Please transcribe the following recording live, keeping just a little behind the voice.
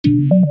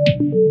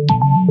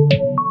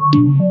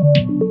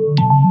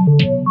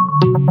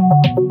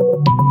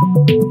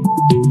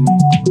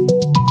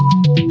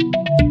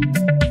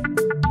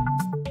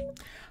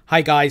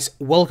Hi guys,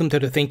 welcome to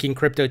the Thinking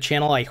Crypto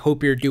channel. I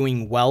hope you're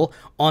doing well.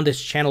 On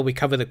this channel, we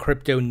cover the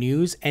crypto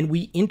news and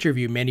we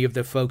interview many of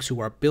the folks who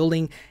are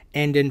building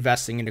and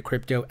investing in the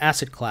crypto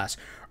asset class.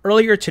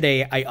 Earlier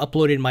today, I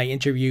uploaded my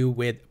interview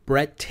with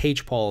Brett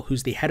Tagepal,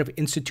 who's the head of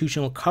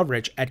institutional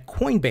coverage at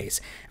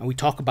Coinbase. And we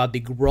talk about the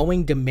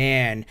growing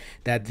demand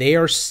that they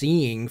are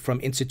seeing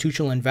from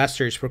institutional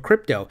investors for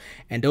crypto.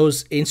 And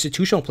those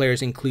institutional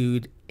players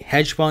include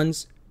hedge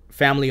funds,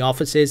 family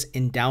offices,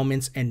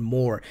 endowments, and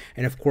more.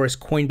 And of course,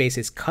 Coinbase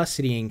is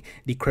custodying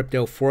the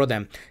crypto for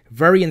them.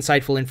 Very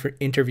insightful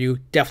interview.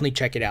 Definitely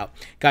check it out.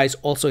 Guys,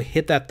 also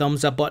hit that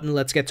thumbs up button.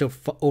 Let's get to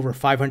over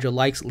 500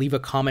 likes. Leave a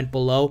comment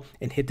below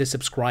and hit the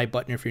subscribe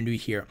button if you're new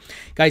here.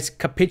 Guys,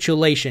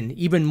 capitulation,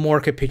 even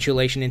more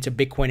capitulation into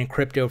Bitcoin and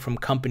crypto from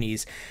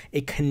companies.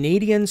 A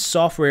Canadian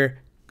software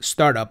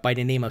startup by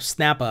the name of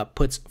Snappa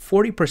puts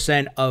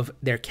 40% of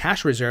their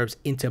cash reserves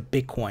into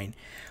Bitcoin.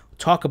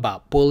 Talk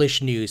about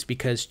bullish news,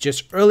 because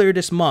just earlier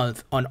this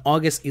month, on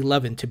August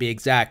 11th to be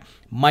exact,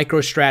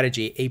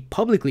 MicroStrategy, a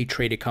publicly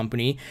traded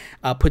company,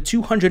 put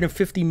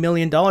 $250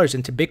 million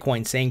into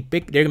Bitcoin, saying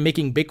they're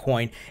making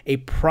Bitcoin a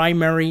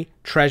primary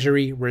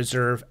treasury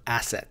reserve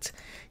asset.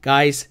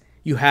 Guys,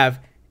 you have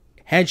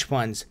hedge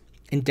funds,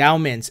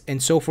 endowments,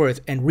 and so forth,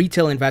 and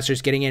retail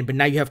investors getting in, but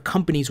now you have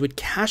companies with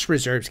cash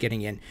reserves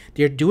getting in.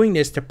 They're doing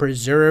this to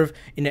preserve,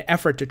 in an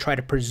effort to try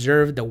to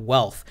preserve the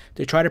wealth,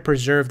 to try to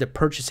preserve the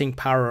purchasing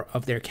power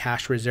of their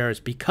cash reserves,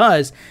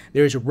 because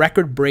there's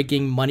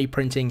record-breaking money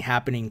printing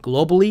happening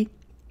globally.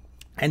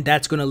 And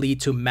that's going to lead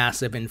to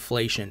massive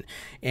inflation.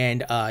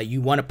 And you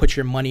want to put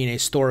your money in a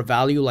store of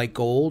value like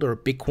gold or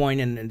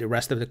Bitcoin and the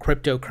rest of the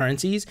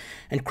cryptocurrencies.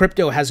 And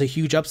crypto has a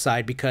huge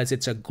upside because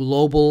it's a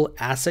global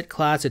asset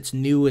class. It's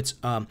new. It's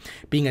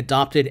being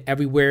adopted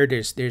everywhere.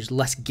 There's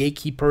less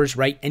gatekeepers,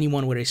 right?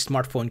 Anyone with a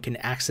smartphone can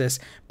access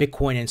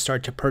Bitcoin and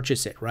start to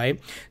purchase it,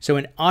 right? So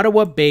an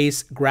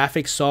Ottawa-based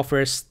graphic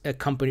software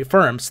company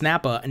firm,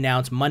 Snappa,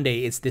 announced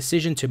Monday its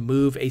decision to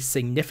move a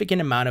significant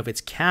amount of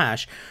its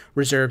cash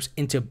reserves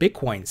into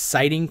Bitcoin,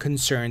 citing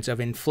concerns of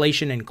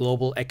inflation and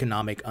global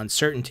economic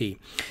uncertainty.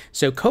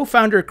 So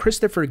co-founder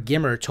Christopher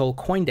Gimmer told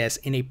CoinDesk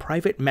in a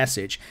private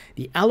message,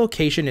 the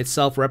allocation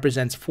itself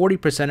represents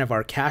 40% of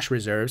our cash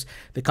reserves.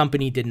 The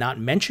company did not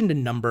mention the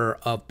number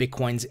of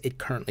Bitcoins it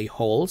currently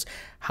holds.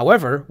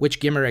 However, which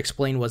Gimmer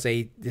explained was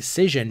a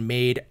decision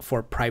made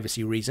for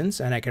privacy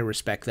reasons, and I can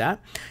respect that.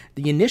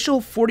 The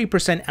initial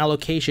 40%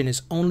 allocation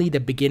is only the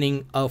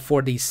beginning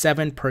for the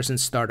 7-person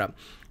startup.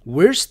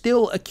 We're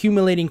still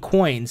accumulating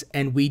coins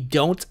and we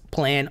don't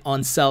plan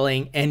on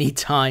selling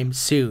anytime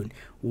soon.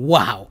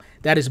 Wow,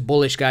 that is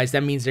bullish, guys.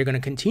 That means they're going to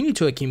continue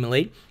to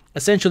accumulate,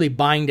 essentially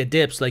buying the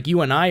dips like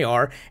you and I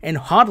are and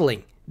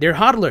hodling. They're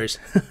hodlers.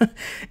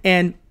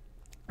 And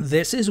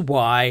this is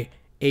why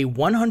a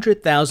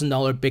 $100,000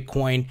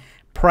 Bitcoin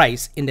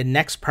price in the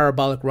next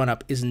parabolic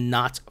run-up is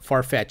not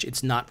far-fetched.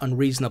 It's not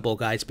unreasonable,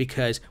 guys,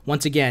 because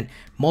once again,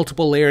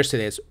 multiple layers to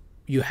this.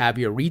 You have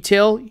your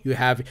retail, you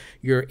have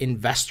your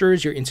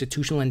investors, your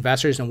institutional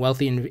investors and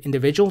wealthy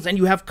individuals, and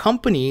you have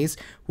companies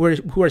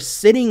who are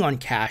sitting on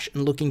cash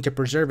and looking to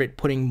preserve it,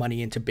 putting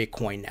money into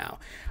Bitcoin now.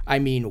 I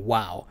mean,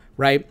 wow,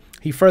 right?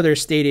 He further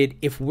stated,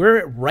 if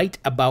we're right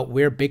about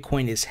where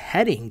Bitcoin is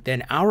heading,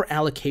 then our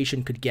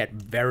allocation could get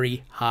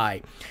very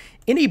high.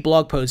 In a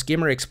blog post,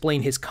 Gimmer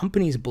explained his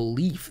company's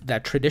belief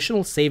that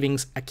traditional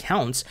savings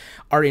accounts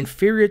are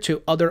inferior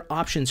to other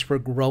options for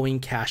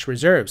growing cash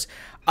reserves.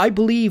 I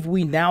believe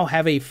we now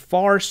have a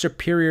far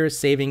superior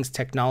savings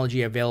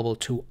technology available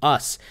to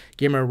us,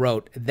 Gimmer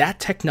wrote. That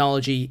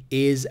technology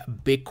is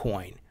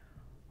Bitcoin.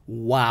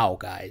 Wow,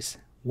 guys.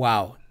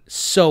 Wow.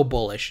 So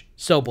bullish.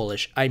 So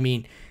bullish. I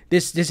mean,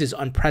 this is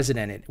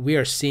unprecedented. We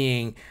are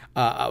seeing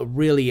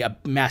really a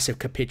massive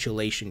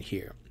capitulation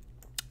here.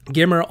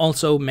 Gimmer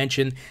also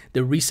mentioned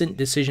the recent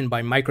decision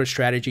by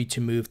MicroStrategy to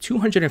move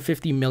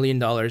 $250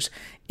 million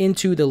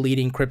into the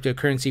leading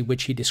cryptocurrency,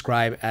 which he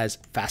described as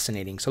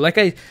fascinating. So like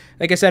I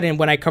said, and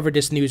when I covered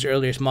this news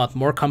earlier this month,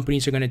 more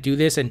companies are going to do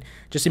this. And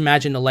just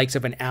imagine the likes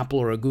of an Apple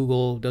or a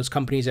Google, those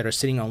companies that are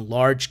sitting on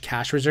large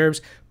cash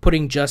reserves,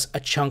 putting just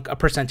a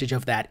percentage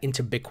of that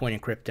into Bitcoin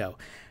and crypto.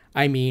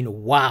 I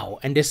mean, wow.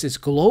 And this is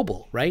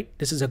global, right?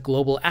 This is a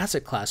global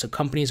asset class. So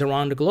companies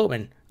around the globe,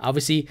 and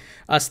obviously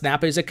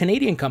Snappa is a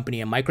Canadian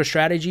company and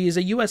MicroStrategy is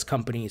a US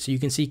company. So you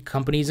can see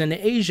companies in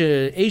the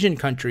Asian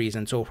countries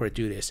and so forth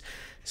do this.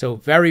 So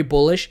very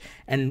bullish.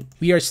 And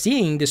we are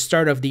seeing the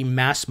start of the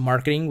mass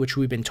marketing, which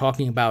we've been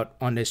talking about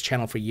on this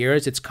channel for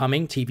years. It's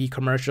coming, TV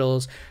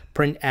commercials,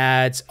 print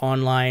ads,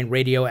 online,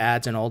 radio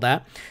ads, and all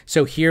that.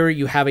 So here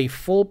you have a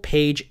full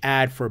page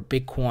ad for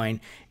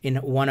Bitcoin in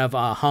one of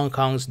Hong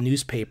Kong's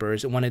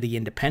newspapers, one of the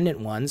independent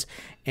ones.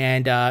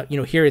 And,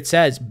 here it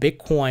says,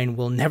 Bitcoin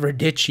will never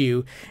ditch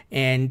you.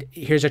 And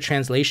here's a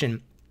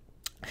translation.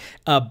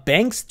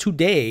 Banks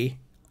today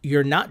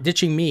you're not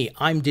ditching me,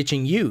 I'm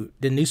ditching you.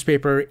 The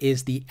newspaper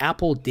is the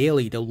Apple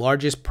Daily, the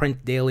largest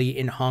print daily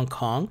in Hong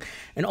Kong,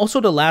 and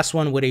also the last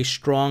one with a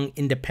strong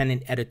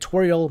independent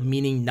editorial,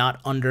 meaning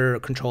not under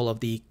control of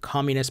the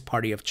Communist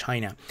Party of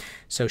China.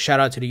 So shout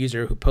out to the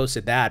user who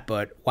posted that,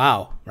 but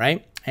wow,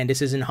 right? And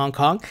this is in Hong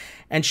Kong.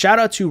 And shout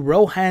out to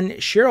Rohan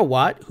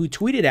Shirawat, who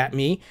tweeted at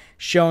me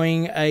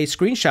showing a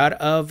screenshot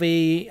of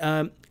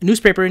a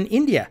newspaper in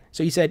India.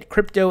 So he said,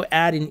 crypto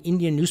ad in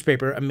Indian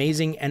newspaper,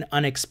 amazing and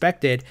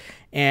unexpected.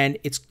 And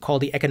it's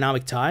called the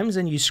Economic Times.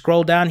 And you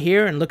scroll down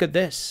here and look at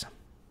this.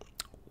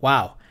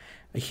 Wow.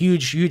 A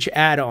huge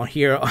ad on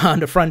here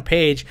on the front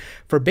page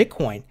for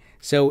Bitcoin.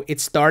 So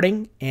it's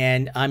starting,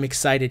 and I'm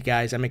excited,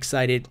 guys. I'm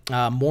excited.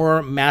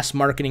 More mass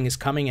marketing is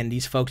coming, and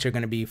these folks are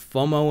going to be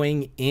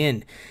FOMOing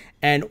in.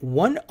 And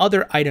one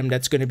other item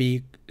that's going to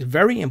be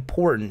very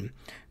important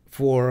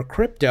for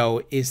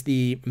crypto is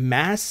the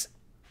mass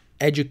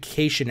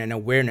education and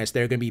awareness that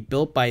are going to be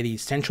built by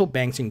these central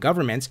banks and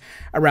governments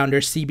around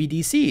their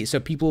CBDCs. So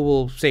people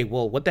will say,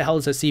 well, what the hell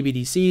is a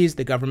CBDCs?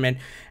 The government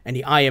and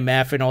the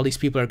IMF and all these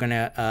people are going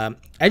to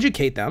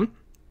educate them.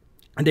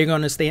 And they're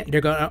going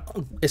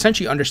to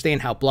essentially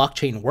understand how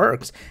blockchain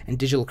works and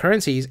digital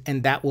currencies,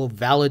 and that will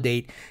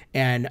validate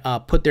and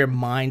put their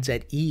minds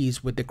at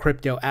ease with the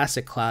crypto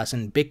asset class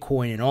and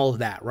Bitcoin and all of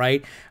that,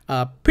 right?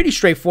 Pretty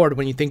straightforward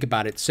when you think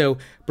about it. So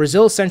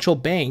Brazil's central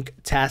bank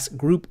tasked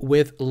group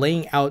with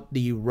laying out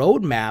the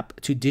roadmap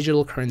to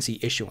digital currency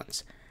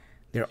issuance.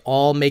 They're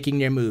all making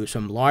their moves,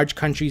 from large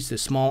countries to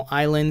small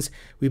islands.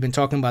 We've been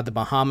talking about the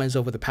Bahamas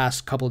over the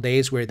past couple of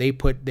days, where they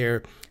put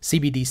their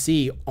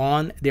CBDC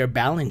on their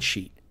balance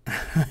sheet.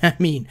 I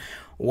mean,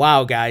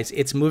 wow, guys,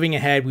 it's moving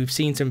ahead. We've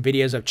seen some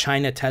videos of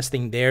China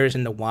testing theirs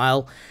in the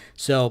wild.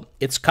 So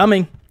it's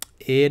coming.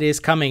 It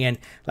is coming. And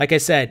like I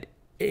said,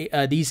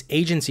 these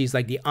agencies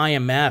like the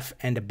IMF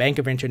and the Bank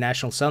of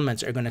International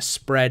Settlements are going to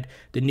spread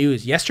the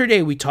news.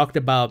 Yesterday, we talked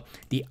about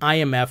the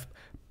IMF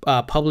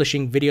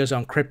publishing videos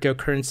on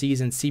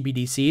cryptocurrencies and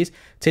CBDCs.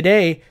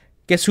 Today,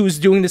 guess who's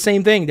doing the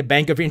same thing? The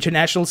Bank of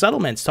International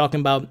Settlements, talking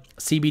about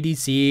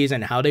CBDCs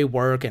and how they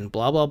work and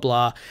blah, blah,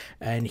 blah.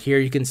 And here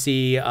you can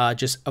see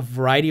just a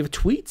variety of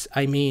tweets.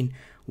 I mean,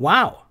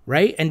 wow,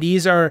 right? And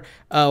these are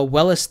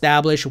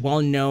well-established,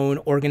 well-known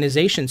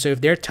organizations. So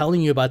if they're telling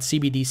you about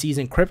CBDCs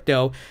and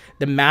crypto,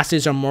 the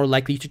masses are more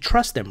likely to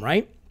trust them,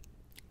 right?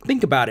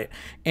 Think about it.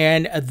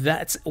 And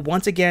that's,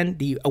 once again,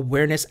 the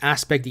awareness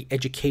aspect, the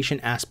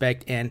education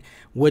aspect, and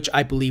which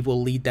I believe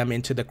will lead them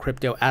into the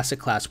crypto asset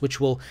class,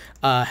 which will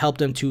help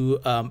them to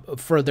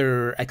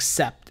further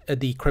accept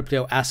the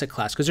crypto asset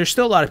class. Because there's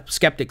still a lot of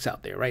skeptics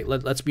out there, right?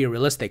 Let's be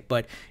realistic.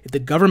 But if the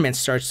government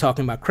starts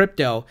talking about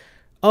crypto,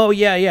 oh,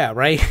 yeah,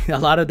 right? A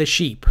lot of the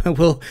sheep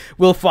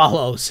will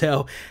follow.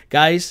 So,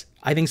 guys,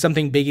 I think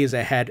something big is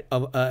ahead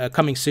of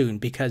coming soon,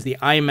 because the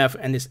IMF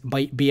and this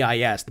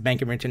BIS, the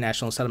Bank of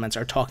International Settlements,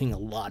 are talking a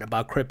lot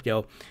about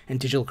crypto and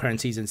digital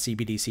currencies and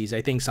CBDCs.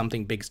 I think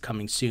something big is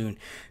coming soon.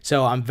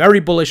 So I'm very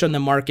bullish on the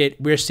market.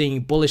 We're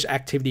seeing bullish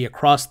activity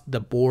across the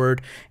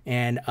board,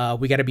 and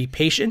we got to be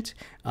patient.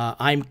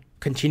 I'm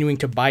continuing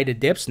to buy the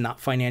dips, not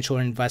financial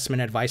or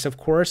investment advice, of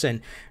course.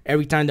 And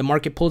every time the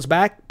market pulls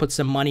back, put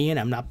some money in.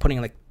 I'm not putting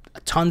like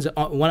tons of,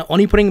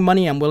 only putting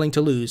money I'm willing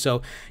to lose.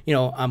 So, you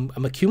know, I'm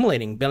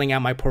accumulating, building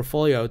out my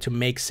portfolio to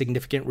make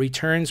significant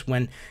returns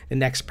when the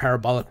next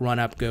parabolic run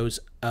up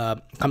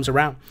comes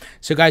around.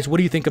 So guys, what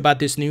do you think about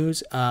this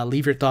news?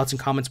 Leave your thoughts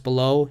and comments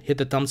below. Hit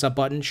the thumbs up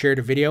button, share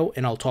the video,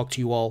 and I'll talk to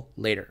you all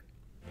later.